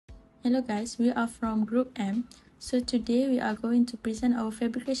Hello guys, we are from Group M. So today we are going to present our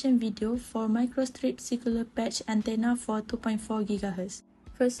fabrication video for microstrip circular patch antenna for 2.4 GHz.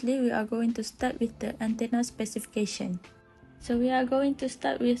 Firstly, we are going to start with the antenna specification. So we are going to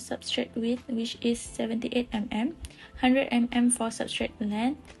start with substrate width, which is 78 mm, 100 mm for substrate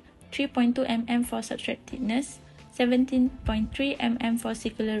length, 3.2 mm for substrate thickness, 17.3 mm for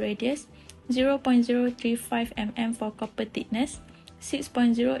circular radius, 0.035 mm for copper thickness,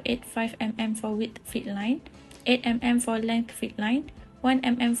 6.085 mm for width feed line, 8 mm for length feed line, 1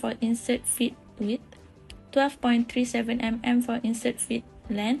 mm for insert feed width, 12.37 mm for insert feed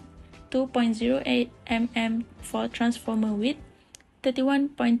length, 2.08 mm for transformer width,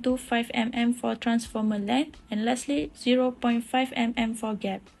 31.25 mm for transformer length, and lastly 0.5 mm for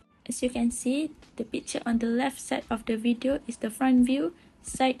gap. As you can see, the picture on the left side of the video is the front view,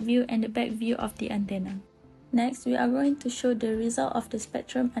 side view, and the back view of the antenna. Next, we are going to show the result of the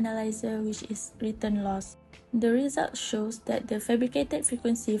spectrum analyzer, which is return loss. The result shows that the fabricated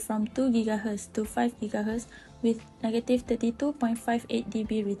frequency from 2 GHz to 5 GHz with negative 32.58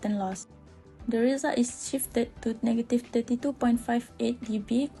 dB return loss. The result is shifted to negative 32.58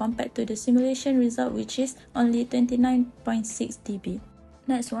 dB compared to the simulation result, which is only 29.6 dB.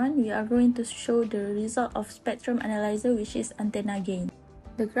 Next one, we are going to show the result of spectrum analyzer, which is antenna gain.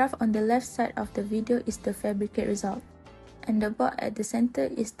 The graph on the left side of the video is the fabricate result, and the bar at the center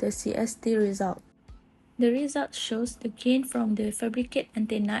is the CST result. The result shows the gain from the fabricate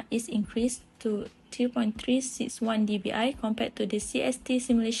antenna is increased to 2.361 dBi compared to the CST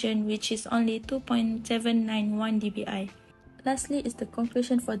simulation, which is only 2.791 dBi. Lastly is the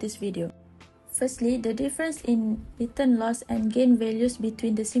conclusion for this video. Firstly, the difference in return loss and gain values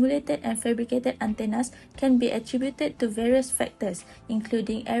between the simulated and fabricated antennas can be attributed to various factors,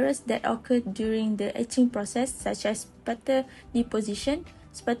 including errors that occur during the etching process, such as sputter deposition,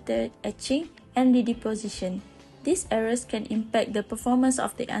 sputter etching, and redeposition. These errors can impact the performance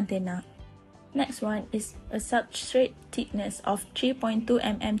of the antenna. Next one is a substrate thickness of 3.2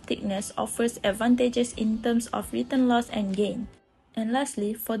 mm thickness offers advantages in terms of return loss and gain. And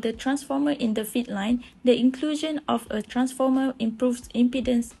lastly, for the transformer in the feed line, the inclusion of a transformer improves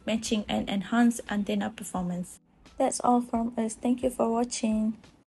impedance matching and enhances antenna performance. That's all from us. Thank you for watching.